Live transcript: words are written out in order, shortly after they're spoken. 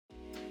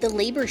The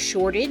labor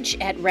shortage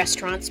at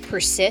restaurants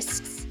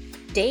persists.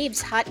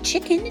 Dave's Hot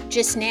Chicken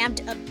just nabbed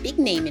a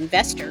big-name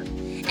investor.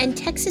 And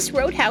Texas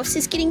Roadhouse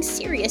is getting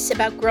serious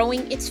about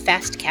growing its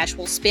fast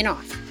casual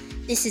spinoff.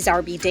 This is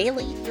RB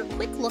Daily, your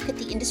quick look at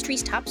the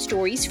industry's top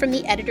stories from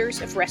the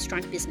editors of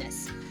Restaurant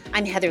Business.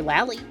 I'm Heather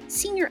Lally,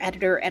 senior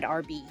editor at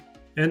RB.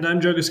 And I'm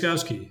Joe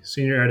Guskowski,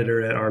 senior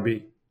editor at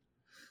RB.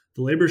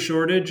 The labor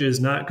shortage is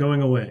not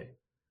going away.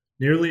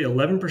 Nearly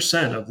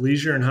 11% of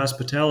leisure and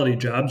hospitality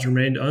jobs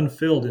remained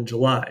unfilled in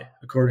July,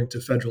 according to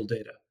federal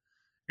data.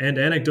 And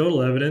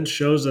anecdotal evidence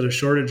shows that a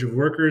shortage of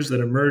workers that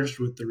emerged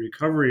with the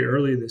recovery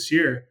early this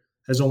year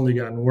has only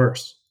gotten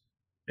worse.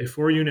 A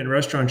 4-unit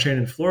restaurant chain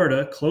in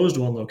Florida closed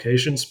one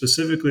location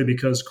specifically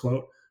because,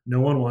 quote, no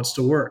one wants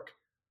to work.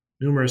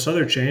 Numerous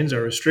other chains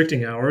are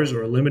restricting hours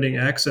or limiting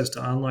access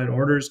to online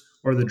orders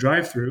or the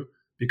drive-thru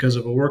because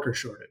of a worker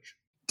shortage.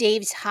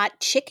 Dave's Hot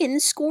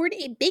Chicken scored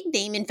a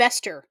big-name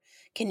investor.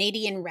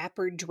 Canadian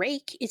rapper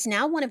Drake is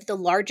now one of the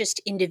largest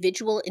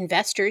individual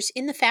investors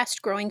in the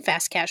fast-growing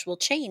fast casual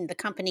chain, the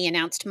company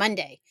announced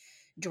Monday.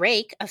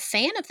 Drake, a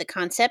fan of the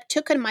concept,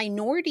 took a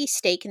minority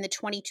stake in the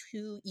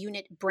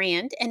 22-unit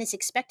brand and is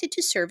expected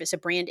to serve as a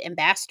brand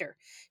ambassador,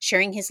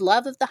 sharing his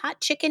love of the hot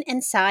chicken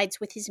and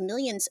sides with his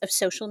millions of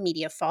social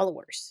media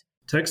followers.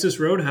 Texas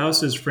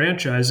Roadhouse is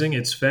franchising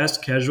its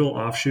fast casual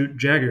offshoot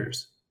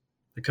Jaggers.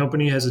 The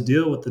company has a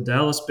deal with the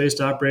Dallas-based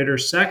operator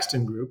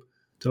Saxton Group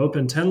to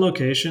open 10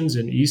 locations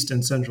in East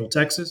and Central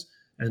Texas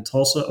and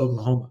Tulsa,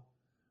 Oklahoma.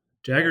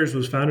 Jaggers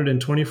was founded in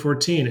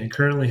 2014 and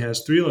currently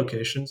has 3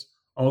 locations,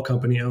 all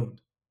company-owned.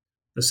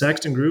 The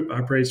Saxton Group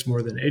operates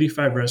more than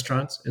 85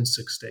 restaurants in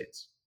 6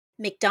 states.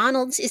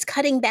 McDonald's is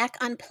cutting back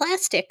on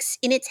plastics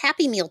in its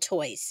Happy Meal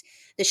toys.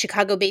 The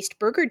Chicago-based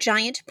burger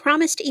giant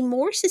promised a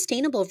more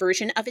sustainable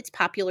version of its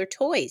popular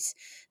toys.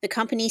 The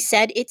company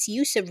said its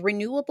use of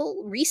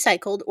renewable,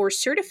 recycled, or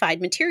certified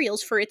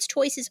materials for its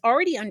toys is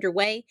already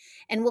underway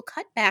and will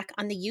cut back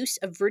on the use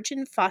of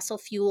virgin fossil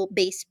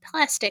fuel-based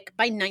plastic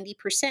by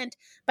 90%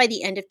 by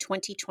the end of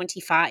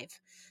 2025.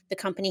 The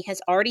company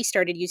has already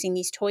started using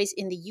these toys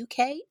in the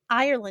UK,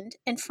 Ireland,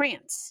 and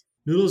France.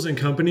 Noodles &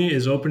 Company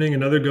is opening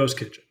another ghost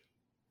kitchen.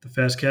 The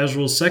fast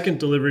casual's second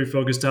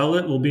delivery-focused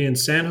outlet will be in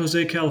San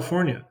Jose,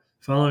 California,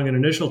 following an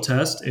initial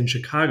test in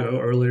Chicago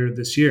earlier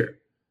this year.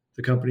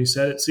 The company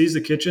said it sees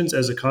the kitchens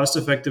as a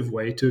cost-effective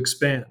way to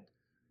expand.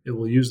 It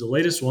will use the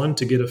latest one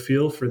to get a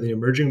feel for the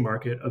emerging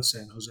market of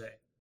San Jose.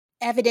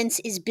 Evidence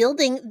is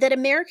building that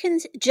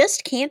Americans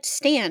just can't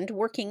stand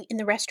working in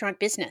the restaurant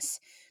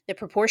business. The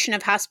proportion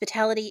of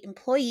hospitality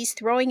employees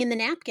throwing in the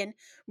napkin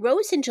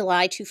rose in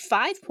July to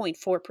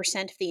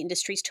 5.4% of the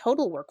industry's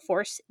total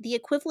workforce, the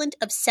equivalent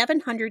of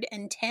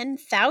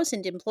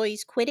 710,000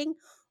 employees quitting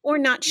or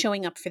not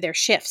showing up for their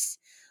shifts.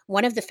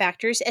 One of the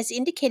factors, as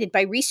indicated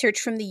by research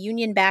from the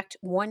union-backed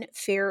One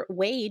Fair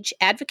Wage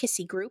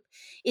advocacy group,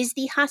 is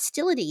the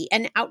hostility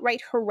and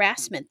outright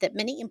harassment that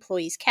many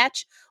employees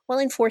catch while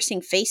enforcing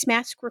face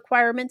mask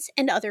requirements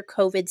and other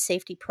COVID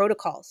safety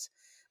protocols.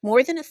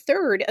 More than a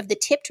third of the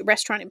tipped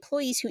restaurant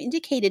employees who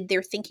indicated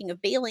they're thinking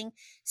of bailing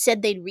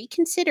said they'd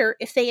reconsider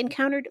if they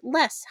encountered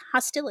less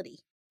hostility.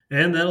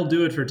 And that'll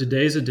do it for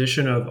today's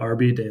edition of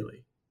RB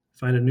Daily.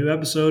 Find a new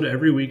episode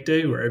every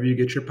weekday wherever you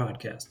get your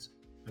podcasts.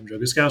 I'm Joe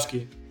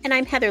Guskowski. And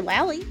I'm Heather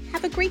Lally.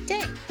 Have a great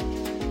day.